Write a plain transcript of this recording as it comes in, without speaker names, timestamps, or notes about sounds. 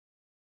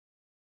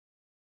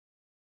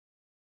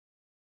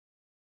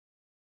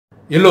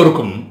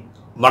எல்லோருக்கும்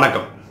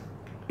வணக்கம்.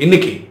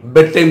 இன்னைக்கு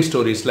பெட் டைம்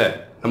ஸ்டோரிஸில்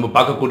நம்ம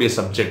பார்க்கக்கூடிய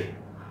subject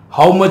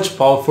how much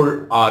powerful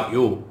are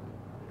you.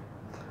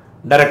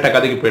 டைரெக்டாக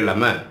கதைக்கு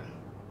போயிடலாமல்,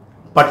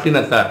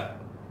 பட்டினத்தார்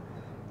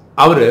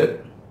அவர்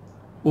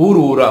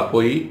ஊராக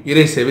போய்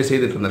இறை சேவை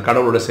செய்துட்டு இருந்தார்,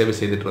 கடவுளோட சேவை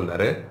செய்துட்டு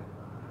இருந்தார்.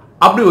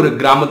 அப்படி ஒரு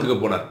கிராமத்துக்கு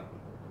போனார்.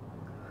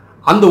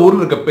 அந்த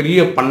ஊரில் இருக்க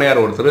பெரிய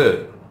பண்ணையார் ஒருத்தர்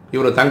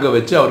இவரை தங்க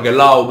வச்சு அவருக்கு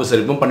எல்லா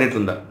உபசரிப்பும் பண்ணிட்டு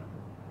இருந்தார்.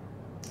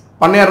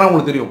 பண்ணையார்னா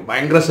உங்களுக்கு தெரியும்,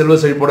 பயங்கர செல்வ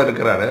செழிப்போடு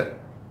இருக்கிறாரு.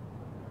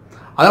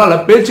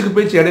 அதனால் பேச்சுக்கு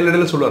பேச்சு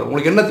இடையில சொல்லுவார்,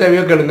 உங்களுக்கு என்ன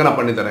தேவையோ கேளுங்க நான்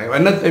பண்ணித்தரேன்,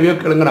 என்ன தேவையோ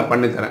கேளுங்க நான்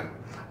பண்ணித்தரேன்.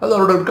 அது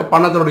அவரோட இருக்க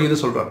பணத்தோட இது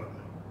சொல்கிறார்.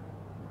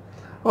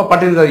 அப்போ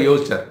பட்டினத்தார்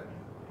யோசிச்சார்,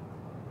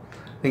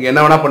 நீங்கள்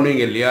என்ன வேணால்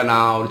பண்ணுவீங்க இல்லையா,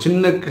 நான் ஒரு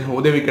சின்ன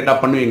உதவி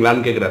கேட்டால்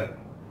பண்ணுவீங்களான்னு கேட்குறாரு.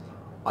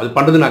 அது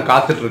பண்ணுறது நான்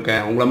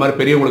காத்துட்ருக்கேன், உங்களை மாதிரி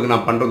பெரியவங்களுக்கு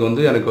நான்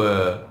பண்ணுறது எனக்கு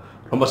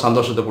ரொம்ப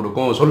சந்தோஷத்தை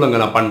கொடுக்கும்,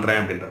 சொல்லுங்கள் நான்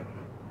பண்ணுறேன் அப்படின்றார்.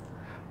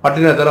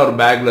 பட்டினத்தார் அவர்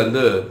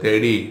பேக்லேருந்து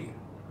தேடி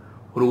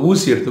ஒரு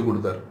ஊசி எடுத்து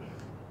கொடுத்தார்,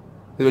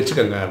 இது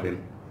வச்சுக்கோங்க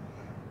அப்படின்னு.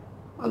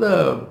 அந்த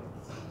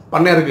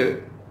பண்ணையாருக்கு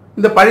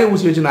இந்த பழைய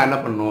ஊசி வச்சு நான் என்ன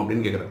பண்ணணும்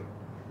அப்படின்னு கேட்குறாரு.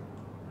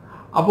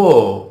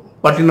 அப்போது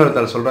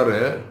பட்டினத்தார் சொல்கிறாரு,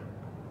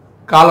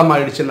 காலம்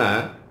ஆயிடுச்சுன்னா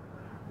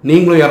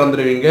நீங்களும்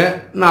இறந்துடுவீங்க,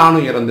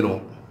 நானும்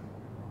இறந்துடுவோம்.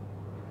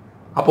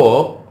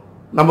 அப்போது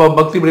நம்ம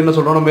பக்தி இப்படி என்ன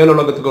சொல்கிறோம், மேல்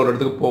உலகத்துக்கு ஒரு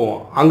இடத்துக்கு போவோம்,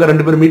 அங்கே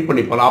 2 பேரும் மீட்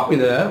பண்ணிப்போம், அப்போ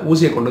இந்த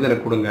ஊசியை கொண்டு வந்து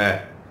எனக்கு கொடுங்க,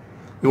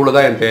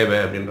 இவ்வளோதான் என் தேவை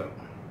அப்படின்றார்.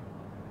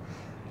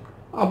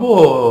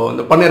 அப்போது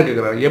அந்த பண்ணையார்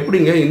கேட்குறாரு,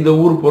 எப்படிங்க இந்த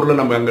ஊர் பொருளை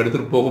நம்ம அங்கே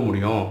எடுத்துகிட்டு போக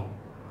முடியும்,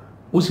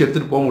 ஊசி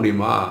எடுத்துகிட்டு போக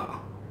முடியுமா,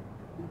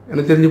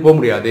 எனக்கு தெரிஞ்சு போக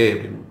முடியாதே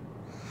அப்படின்னு.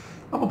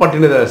 அப்போ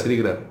பட்டினத்தார்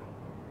சிரிக்கிறார்,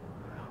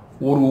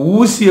 ஒரு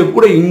ஊசியை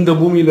கூட இந்த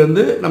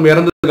பூமியிலேருந்து நம்ம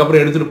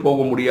இறந்ததுக்கப்புறம் எடுத்துகிட்டு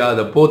போக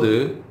முடியாத போது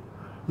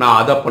நான்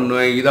அதை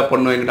பண்ணுவேன் இதை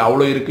பண்ணுவேன், என்கிட்ட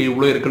அவ்வளோ இருக்குது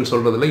இவ்வளோ இருக்குன்னு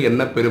சொல்கிறதுல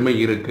என்ன பெருமை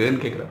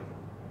இருக்குன்னு கேட்குறாரு.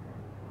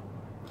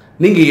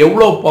 நீங்கள்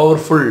எவ்வளோ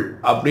பவர்ஃபுல்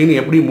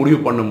அப்படின்னு எப்படி முடிவு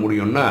பண்ண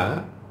முடியும்னா,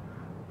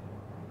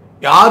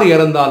 யார்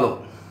இறந்தாலும்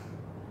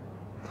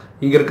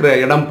இங்கே இருக்கிற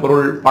இடம்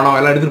பொருள் பணம்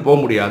எல்லாம் எடுத்துகிட்டு போக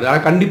முடியாது.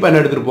 ஆனால் கண்டிப்பாக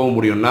என்ன எடுத்துகிட்டு போக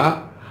முடியும்னா,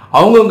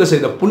 அவங்கவுங்க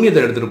செய்த புண்ணியத்தை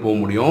எடுத்துகிட்டு போக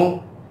முடியும்,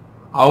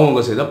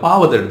 அவங்கவுங்க செய்த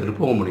பாவத்தை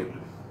எடுத்துகிட்டு போக முடியும்.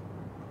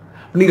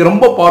 நீங்கள்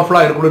ரொம்ப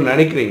பவர்ஃபுல்லாக இருக்கணும்னு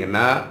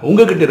நினைக்கிறீங்கன்னா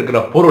உங்ககிட்ட இருக்கிற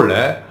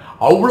பொருளை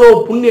அவ்வளோ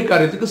புண்ணிய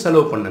காரியத்துக்கு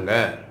செலவு பண்ணுங்க.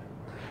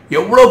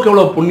 எவ்வளோக்கு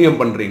எவ்வளோ புண்ணியம்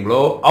பண்ணுறீங்களோ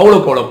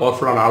அவ்வளோக்கு எவ்வளோ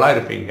பவர்ஃபுல்லான ஆளாக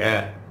இருப்பீங்க.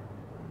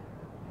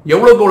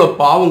 எவ்வளோக்கு எவ்வளோ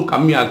பாவம்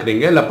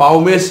கம்மியாக்குறீங்க, இல்லை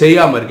பாவமே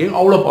செய்யாமல் இருக்கீங்க,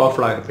 அவ்வளோ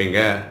பவர்ஃபுல்லாக இருப்பீங்க.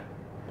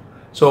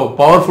 ஸோ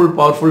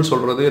பவர்ஃபுல்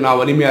சொல்கிறது, நான்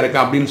வலிமையாக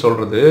இருக்கேன் அப்படின்னு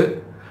சொல்கிறது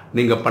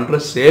நீங்கள் பண்ணுற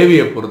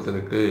சேவையை பொறுத்து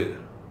இருக்குது.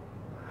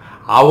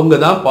 அவங்க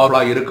தான்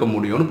பவர்ஃபுல்லாக இருக்க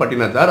முடியும்னு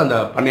பட்டினத்தார் அந்த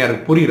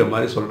பண்ணையாருக்கு புரிகிற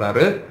மாதிரி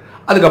சொல்கிறாரு.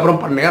 அதுக்கப்புறம்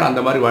பண்ணையார் அந்த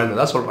மாதிரி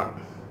வாழ்ந்ததாக சொல்கிறாங்க.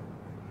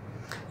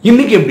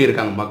 இன்றைக்கி எப்படி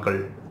இருக்காங்க மக்கள்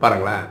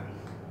பாருங்களேன்.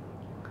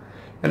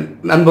 என்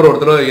நண்பர்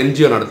ஒருத்தர்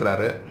என்ஜிஓ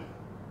நடத்துகிறாரு,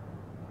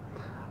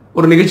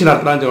 ஒரு நிகழ்ச்சி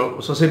நடத்துகிறாங்க.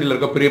 சொசைட்டியில்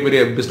இருக்க பெரிய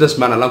பெரிய பிஸ்னஸ்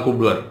மேன் எல்லாம்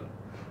கூப்பிடுவார்.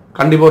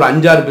 கண்டிப்பாக ஒரு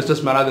 5-6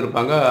 பிஸ்னஸ் மேனாவது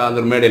இருப்பாங்க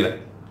அந்த மேடையில்.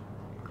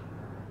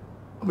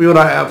 அப்போ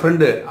இவர் என்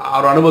ஃப்ரெண்டு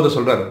அவர் அனுபவத்தை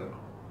சொல்கிறார்.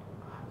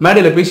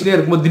 மேடையில் பேசிட்டே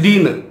இருக்கும்போது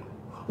திடீர்னு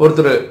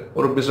ஒருத்தர்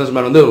ஒரு பிஸ்னஸ்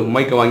மேன் வந்து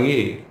மைக்கை வாங்கி,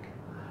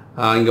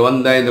 இங்கே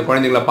வந்தேன், இந்த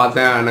குழந்தைங்களை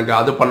பார்த்தேன், எனக்கு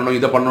அது பண்ணணும்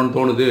இதை பண்ணணும்னு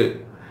தோணுது,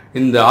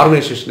 இந்த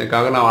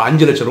ஆர்கனைசேஷனுக்காக நான்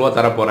 5 லட்ச ரூபா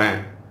தரப்போகிறேன்,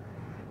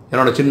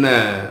 என்னோடய சின்ன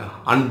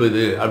அன்பு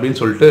இது அப்படின்னு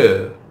சொல்லிட்டு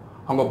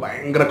அவங்க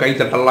பயங்கர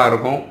கைத்தட்டலாம்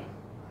இருக்கும்,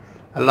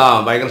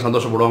 எல்லாம் பயங்கர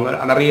சந்தோஷப்படுவாங்க.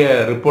 நிறைய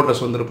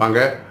ரிப்போர்ட்டர்ஸ் வந்திருப்பாங்க.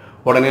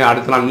 உடனே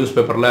அடுத்த நாள் நியூஸ்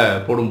பேப்பரில்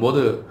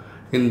போடும்போது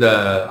இந்த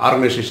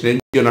ஆர்கனைசேஷன்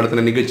என்ஜிஓ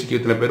நடத்தின நிகழ்ச்சிக்கு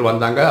இத்தனை பேர்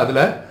வந்தாங்க,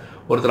 அதில்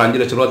ஒருத்தர் 5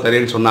 லட்ச ரூபா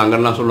தரேன்னு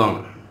சொன்னாங்கலாம் சொல்லுவாங்க.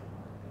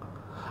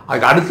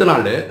 அதுக்கு அடுத்த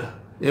நாள்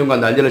இவங்க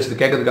அந்த 5 லட்சத்தை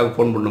கேட்கறதுக்காக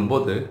ஃபோன்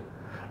பண்ணும்போது,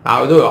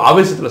 நான் ஏதோ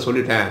ஆவேசத்தில்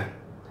சொல்லிட்டேன்,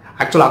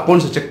 ஆக்சுவலாக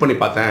அக்கௌண்ட்ஸை செக் பண்ணி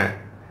பார்த்தேன்,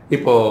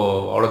 இப்போது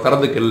அவ்வளோ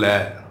தரதுக்கு இல்லை,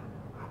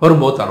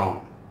 வரும்போது தரோம்.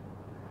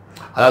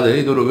 அதாவது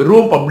இது ஒரு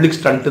வெறும் பப்ளிக்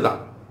ஸ்டண்ட்டு தான்.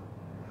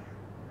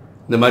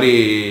 இந்த மாதிரி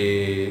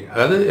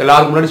அதாவது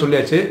எல்லாருக்கும் முன்னாடி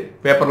சொல்லியாச்சு,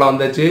 பேப்பரில்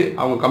வந்தாச்சு,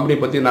 அவங்க கம்பெனி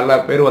பற்றி நல்ல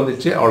பேர்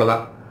வந்துச்சு,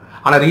 அவ்வளோதான்.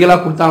 ஆனால் ரியலாக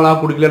கொடுத்தாங்களா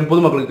கொடுக்கலன்னு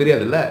பொதுமக்களுக்கு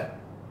தெரியாதுல்ல.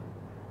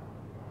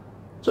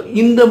 ஸோ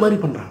இந்த மாதிரி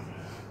பண்ணுறாங்க.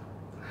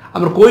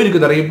 அப்புறம்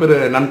கோயிலுக்கு நிறைய பேர்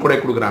நன்கொடை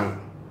கொடுக்குறாங்க.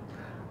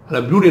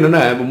 அதில் பியூட்டி என்னென்னா,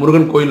 இப்போ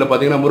முருகன் கோயிலில்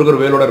பார்த்தீங்கன்னா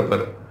முருகர் வேலோடு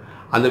இருப்பார்.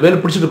 அந்த வேலை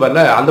பிடிச்சிட்டு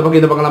இருப்பார்ல, அந்த பக்கம்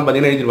இந்த பக்கம்லாம்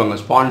பார்த்தீங்கன்னா எழுதிருப்பாங்க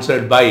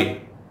ஸ்பான்சர்ட் பை,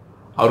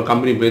 அவர்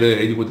கம்பெனி பேர்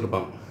எழுதி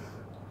கொடுத்துருப்பாங்க.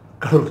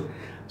 கடவுள்.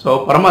 ஸோ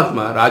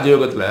பரமாத்மா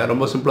ராஜயோகத்தில்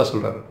ரொம்ப சிம்பிளாக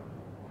சொல்கிறார்,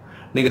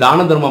 நீங்கள்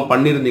தான தர்மம்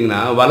பண்ணியிருந்தீங்கன்னா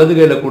வலது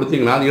கையில்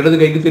கொடுத்தீங்கன்னா அது இடது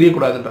கைக்கு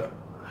தெரியக்கூடாதுன்றார்.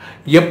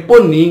 எப்போ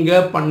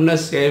நீங்கள் பண்ண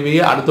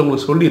சேவையை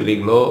அடுத்தவங்களுக்கு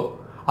சொல்லிடுறீங்களோ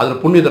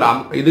அதில்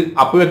புண்ணியத்தில் இது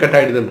அப்போவே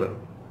கட்டாயிடுதுன்றார்.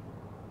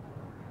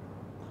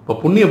 இப்போ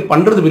புண்ணியம்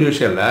பண்ணுறது பெரிய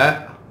விஷயம் இல்லை,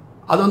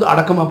 அது வந்து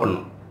அடக்கமாக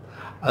பண்ணணும்,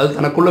 அது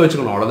தனக்குள்ளே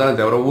வச்சுக்கணும், அவ்வளோதானே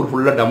தவிர ஊர்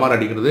ஃபுல்லாக டமார்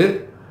அடிக்கிறது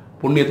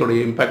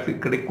புண்ணியத்தோடைய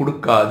இம்பேக்ட்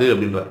கொடுக்காது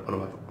அப்படின்றார்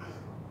பரமாத்மா.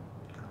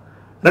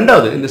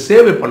 ரெண்டாவது, இந்த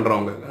சேவை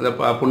பண்ணுறவங்க, அந்த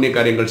புண்ணிய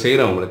காரியங்கள்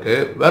செய்கிறவங்களுக்கு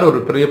வேற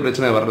ஒரு பெரிய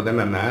பிரச்சனை வர்றது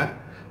என்னென்னா,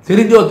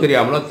 தெரிஞ்சோ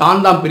தெரியாமலோ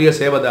தான் பெரிய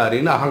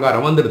சேவைதாரின்னு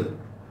அகங்காரம் வந்துடுது.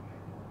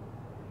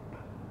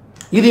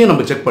 இதையும்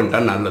நம்ம செக் பண்ணிட்டா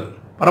நல்லது.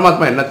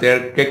 பரமாத்மா என்ன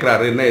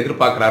கேட்குறாரு, என்ன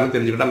எதிர்பார்க்குறாருன்னு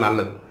தெரிஞ்சுக்கிட்டா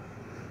நல்லது.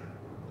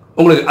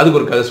 உங்களுக்கு அதுக்கு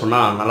ஒரு கதை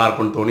சொன்னால்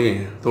நல்லாயிருக்கும்னு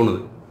தோணுது.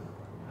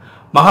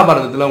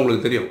 மகாபாரதத்தில்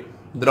உங்களுக்கு தெரியும்,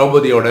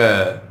 திரௌபதியோட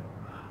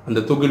அந்த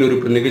தூக்கில்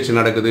உறுப்பு நிகழ்ச்சி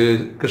நடக்குது,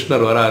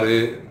 கிருஷ்ணர் வராரு,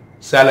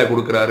 சேலை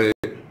கொடுக்குறாரு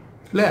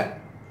இல்லை,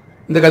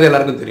 இந்த கதை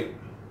எல்லாருக்கும் தெரியும்.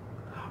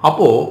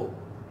 அப்போது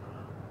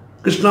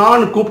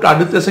கிருஷ்ணான்னு கூப்பிட்டு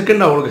அடுத்த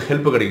செகண்ட் அவளுக்கு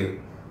ஹெல்ப் கிடைக்குது.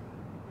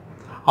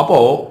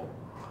 அப்போது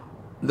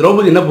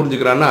திரௌபதி என்ன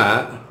புரிஞ்சுக்கிறான்னா,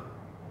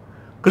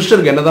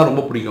 கிருஷ்ணருக்கு என்ன தான்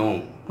ரொம்ப பிடிக்கும்,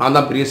 நான்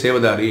தான் பெரிய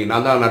சேவதாரி,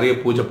 நான் தான் நிறைய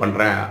பூஜை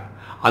பண்ணுறேன்,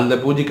 அந்த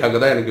பூஜைக்காக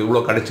தான் எனக்கு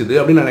இவ்வளோ கிடச்சிது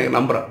அப்படின்னு நான்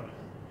நம்புகிறேன்.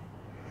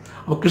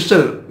 அப்போ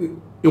கிருஷ்ணர்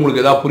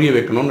இவங்களுக்கு எதாவது புரிய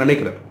வைக்கணும்னு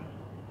நினைக்கிறார்.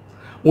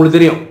 உங்களுக்கு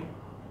தெரியும்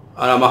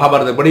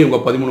மகாபாரதப்படி இவங்க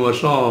 13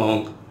 வருஷம்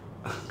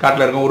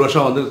காட்டில் இருக்க, 1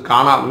 வருஷம் வந்து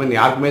காணாமல்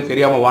யாருக்குமே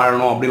தெரியாமல்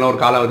வாழணும் அப்படின்லாம் ஒரு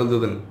காலம்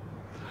இருந்ததுன்னு.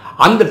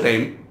 அந்த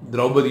டைம்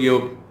திரௌபதியோ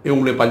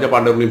இவங்களையும்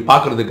பஞ்சபாண்டவர்களையும்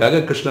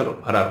பார்க்குறதுக்காக கிருஷ்ணர்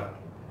வரார்.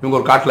 இவங்க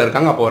ஒரு காட்டில்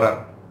இருக்காங்க, அப்போ வரார்.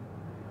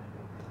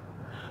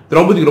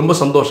 திரௌபதிக்கு ரொம்ப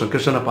சந்தோஷம்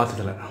கிருஷ்ணனை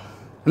பார்த்ததில்ல.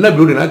 என்ன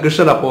பியூட்டினா,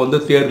 கிருஷ்ணர் அப்போ வந்து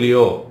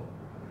தேர்லையோ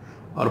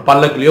ஒரு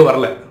பல்லக்குலையோ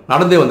வரல,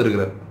 நடந்தே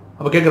வந்திருக்கிறார்.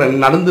 அப்போ கேட்குறாங்க,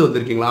 நடந்து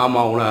வந்திருக்கீங்களா?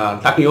 ஆமாம், உன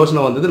டக்கு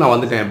யோசனை வந்தது, நான்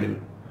வந்துட்டேன் அப்படின்னு.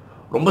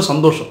 ரொம்ப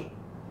சந்தோஷம்.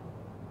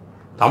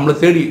 நம்மளை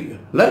தேடி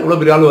இல்லை இவ்வளோ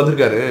பெரிய ஆள்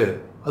வந்திருக்காரு,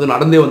 அது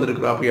நடந்தே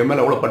வந்திருக்கிறா, அப்போ என்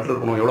மேலே எவ்வளோ பற்று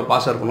இருக்கணும், எவ்வளோ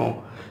பாசம் இருக்கணும்,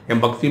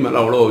 என் பக்தி மேலே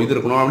அவ்வளோ இது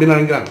இருக்கணும் அப்படின்னு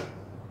நினைக்கிறாங்க.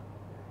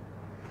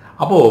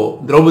 அப்போது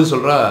திரௌபதி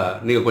சொல்கிறா,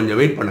 நீங்கள் கொஞ்சம்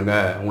வெயிட்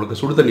பண்ணுங்கள், உங்களுக்கு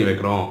சுடு தண்ணி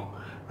வைக்கிறோம்,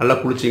 நல்லா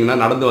குளிச்சிங்கன்னா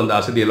நடந்து வந்த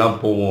அசதியெல்லாம்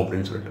போவோம்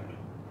அப்படின்னு சொல்லிட்டு.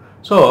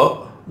 ஸோ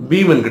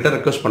பீமன் கிட்ட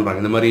ரெக்வஸ்ட்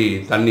பண்ணுறாங்க, இந்த மாதிரி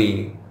தண்ணி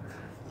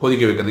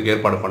கொதிக்க வைக்கிறதுக்கு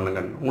ஏற்பாடு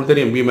பண்ணுங்கன்னு. உங்களுக்கு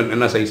தெரியும் பீமன்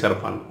என்ன சைஸாக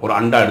இருப்பான். ஒரு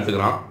அண்டா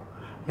எடுத்துக்கிறான்,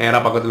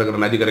 நேராக பக்கத்தில்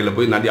இருக்கிற நதிக்கரையில்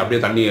போய் நதி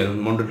அப்படியே தண்ணியை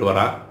மொண்டுட்டு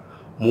வரான்.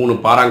 3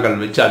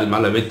 பாறாங்கல் வச்சு அது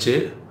மேலே வச்சு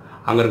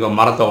அங்கே இருக்க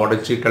மரத்தை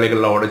உடைச்சி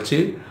கிளைகளில் உடைச்சி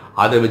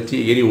அதை வச்சு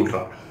எரி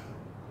விட்றான்.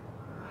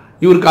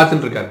 இவர்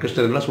காத்துட்ருக்கார்,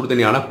 கிருஷ்ணர்லாம் சுடு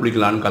தண்ணி ஆனால்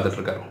குளிக்கலான்னு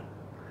காத்துட்ருக்காரு.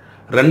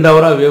 2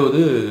 ஹவராக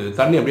வேவுது,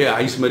 தண்ணி அப்படியே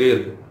ஐஸ் மாதிரியே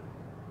இருக்குது,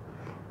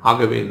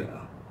 ஆகவே இல்லை.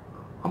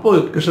 அப்போது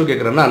கிருஷ்ணர்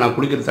கேட்குறேன்னா, நான்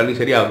குளிக்கிற தண்ணி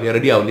சரியாகலையா,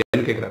 ரெடி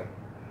ஆகலையான்னு கேட்குறாரு.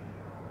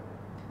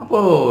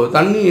 அப்போது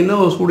தண்ணி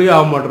இன்னும் சூடே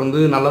ஆக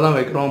மாட்டேருந்து, நல்லா தான்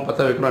வைக்கிறோம்,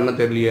 பற்ற வைக்கிறோம், என்ன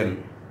தெரியலையேன்னு.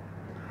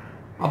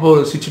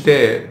 அப்போது சிரிச்சுட்டே,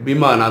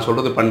 பீமா நான்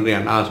சொல்கிறது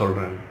பண்ணுறேன், நான்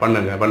சொல்கிறேன்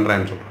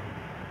பண்ணுறேன்னு சொல்கிறேன்.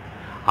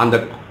 அந்த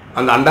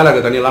அந்த அண்டாலக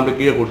தண்ணியெல்லாம் அப்படியே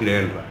கீழே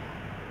கொட்டிடேன்ற.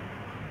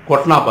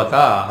 கொட்டினா பார்த்தா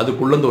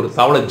அதுக்குள்ளேருந்து ஒரு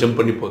தவளை ஜம்ப்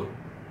பண்ணி போகுது.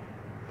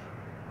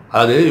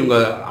 அதாவது இவங்க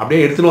அப்படியே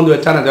எடுத்துகிட்டு வந்து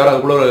வச்சா நான் தவிர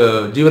அதுக்குள்ளே ஒரு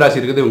ஜீவராசி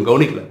இருக்குது, இவங்க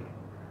கவனிக்கல.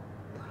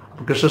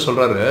 அப்போ கிருஷ்ணர்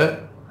சொல்கிறாரு,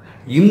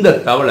 இந்த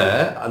தவளை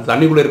அந்த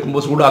தண்ணிக்குள்ளே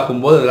இருக்கும்போது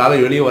சூடாக்கும்போது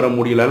அதனால் வெளியே வர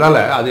முடியலனால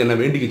அது என்னை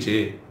வேண்டிக்கிச்சு,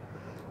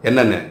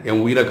 என்னென்ன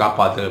என் உயிரை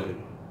காப்பாற்று அப்படின்னு.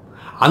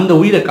 அந்த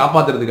உயிரை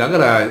காப்பாற்றுறதுக்காக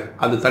நான்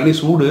அந்த தண்ணி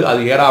சூடு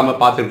அது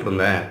ஏறாமல் பார்த்துட்டு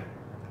இருந்தேன்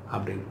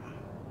அப்படின்னு.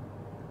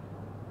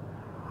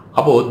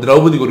 அப்போது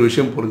திரௌபதிக்கு ஒரு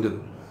விஷயம் புரிஞ்சுது.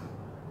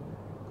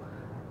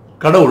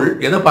 கடவுள்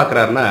எதை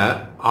பார்க்குறாருன்னா,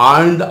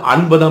 ஆழ்ந்த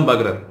அன்பை தான்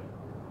பார்க்குறாரு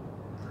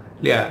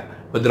இல்லையா.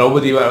 இப்போ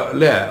திரௌபதி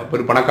இல்லை,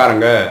 ஒரு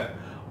பணக்காரங்க,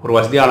 ஒரு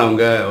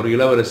வசதியானவங்க, ஒரு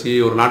இளவரசி,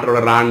 ஒரு நாட்டோட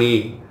ராணி,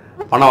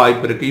 பண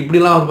வாய்ப்பு இருக்குது,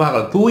 இப்படிலாம் அவர்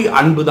பார்க்கல. தூய்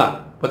அன்பு தான்.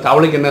 இப்போ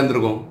தவளைக்கு என்ன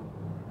இருந்திருக்கும்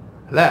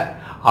இல்லை,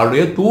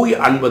 அவருடைய தூய்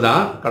அன்பு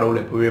தான்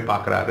கடவுள் எப்பவுமே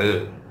பார்க்குறாரு.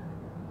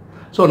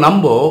 ஸோ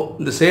நம்ம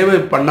இந்த சேவை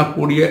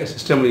பண்ணக்கூடிய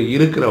சிஸ்டம்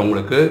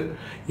இருக்கிறவங்களுக்கு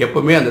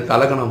எப்பவுமே அந்த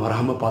தலகணம்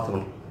வராமல்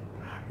பார்த்துக்கணும்.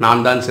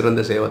 நான் தான்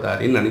சிறந்த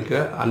சேவைதாரின்னு நினைக்க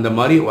அந்த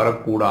மாதிரி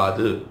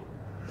வரக்கூடாது.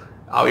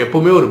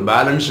 எப்போவுமே ஒரு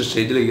பேலன்ஸ்டு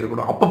ஸ்டேஜில்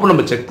இருக்கணும். அப்பப்போ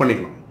நம்ம செக்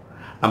பண்ணிக்கணும்,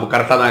 நம்ம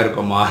கரெக்டாக தான்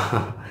இருக்கோமா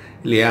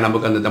இல்லையா,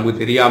 நமக்கு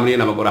தெரியாமலே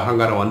நமக்கு ஒரு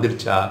அகங்காரம்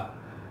வந்துடுச்சா.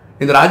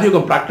 இந்த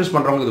ராஜயோகம் ப்ராக்டிஸ்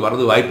பண்ணுறவங்க இது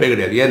வரது வாய்ப்பே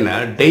கிடையாது. ஏன்னா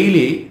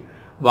டெய்லி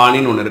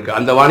வாணின்னு ஒன்று இருக்குது,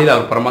 அந்த வாணியில்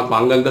அவர் பரமாத்மா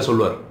அங்கங்கே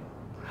சொல்லுவார்.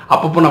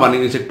 அப்பப்போ நம்ம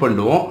நீங்கள் செக்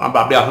பண்ணுவோம், நம்ம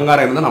அப்படியே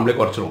அகங்காரம் இருந்தால் நம்மளே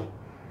குறைச்சிருவோம்.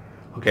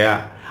 ஓகே,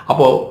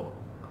 அப்போது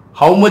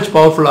ஹவு மச்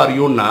பவர்ஃபுல் ஆர்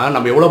யூன்னா,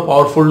 நம்ம எவ்வளோ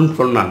பவர்ஃபுல்னு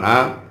சொன்னோன்னா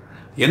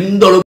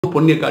எந்த அளவுக்கு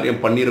புண்ணிய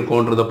காரியம்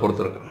பண்ணியிருக்கோன்றதை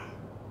பொறுத்து இருக்கு.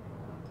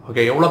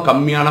 ஓகே, எவ்வளோ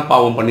கம்மியான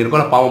பாவம் பண்ணியிருக்கோம்,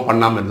 இல்லை பாவம்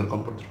பண்ணாமல்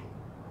இருந்திருக்கோம் பொறுத்து.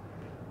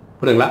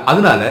 புரியுதுங்களா?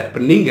 அதனால இப்போ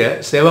நீங்கள்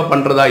சேவை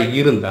பண்ணுறதா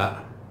இருந்தால்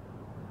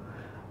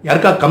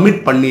யாருக்கா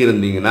கமிட்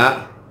பண்ணியிருந்தீங்கன்னா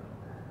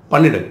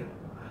பண்ணிவிடுங்க.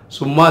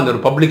 சும்மா இந்த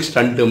ஒரு பப்ளிக்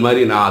ஸ்டண்ட்டு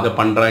மாதிரி நான் அதை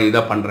பண்ணுறேன்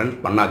இதை பண்ணுறேன்னு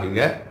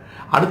பண்ணாதீங்க.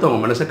 அடுத்தவங்க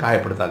மனசை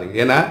காயப்படுத்தாதீங்க.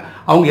 ஏன்னா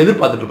அவங்க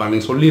எதிர்பார்த்துட்ருப்பாங்க,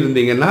 நீங்கள்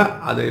சொல்லியிருந்தீங்கன்னா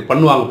அதை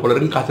பண்ணுவாங்க போல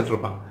இருக்குன்னு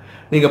காத்துட்ருப்பாங்க.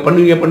 நீங்கள்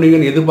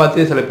பண்ணுவீங்கன்னு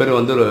எதிர்பார்த்தே சில பேர்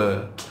வந்து ஒரு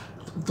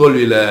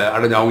தோல்வியில்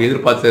அடைஞ்சு அவங்க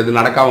எதிர்பார்த்தது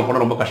நடக்காமல்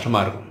போனால் ரொம்ப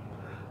கஷ்டமாக இருக்கும்.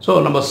 ஸோ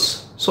நம்ம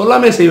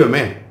சொல்லாமே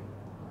செய்வோமே,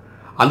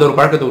 அந்த ஒரு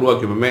பழக்கத்தை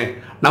உருவாக்கிப்போமே.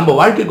 நம்ம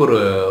வாழ்க்கைக்கு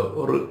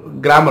ஒரு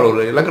கிராமர்,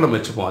 ஒரு இலக்கணம்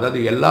வச்சுப்போம். அதாவது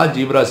எல்லா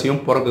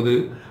ஜீவராசியும் பிறகுது,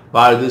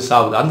 வாழுது,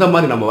 சாவுது. அந்த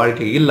மாதிரி நம்ம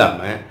வாழ்க்கை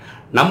இல்லாமல்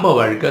நம்ம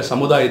வாழ்க்கை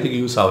சமுதாயத்துக்கு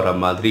யூஸ் ஆகிற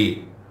மாதிரி,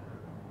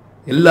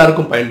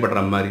 எல்லாருக்கும்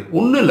பயன்படுற மாதிரி.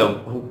 ஒன்றும் இல்லை,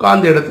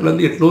 உட்கார்ந்த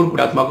இடத்துலேருந்து 800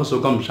 கோடி ஆத்மாவுக்கும்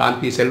சுகம்,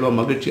 சாந்தி, செல்வம்,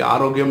 மகிழ்ச்சி,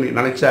 ஆரோக்கியம்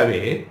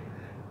நினைச்சாவே,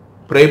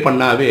 ப்ரே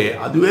பண்ணாவே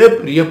அதுவே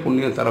பெரிய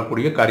புண்ணியம்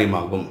தரக்கூடிய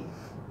காரியமாகும்.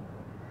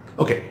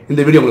 ஓகே,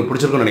 இந்த வீடியோ உங்களுக்கு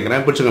பிடிச்சிருக்குன்னு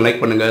நினைக்கிறேன். பிடிச்சிருங்க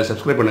லைக் பண்ணுங்கள்,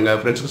 சப்ஸ்கிரைப் பண்ணுங்கள்,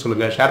 ஃப்ரெண்ட்ஸுக்கு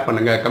சொல்லுங்கள், ஷேர்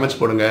பண்ணுங்கள், கமெண்ட்ஸ்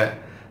போடுங்கள்.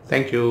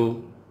 தேங்க்யூ.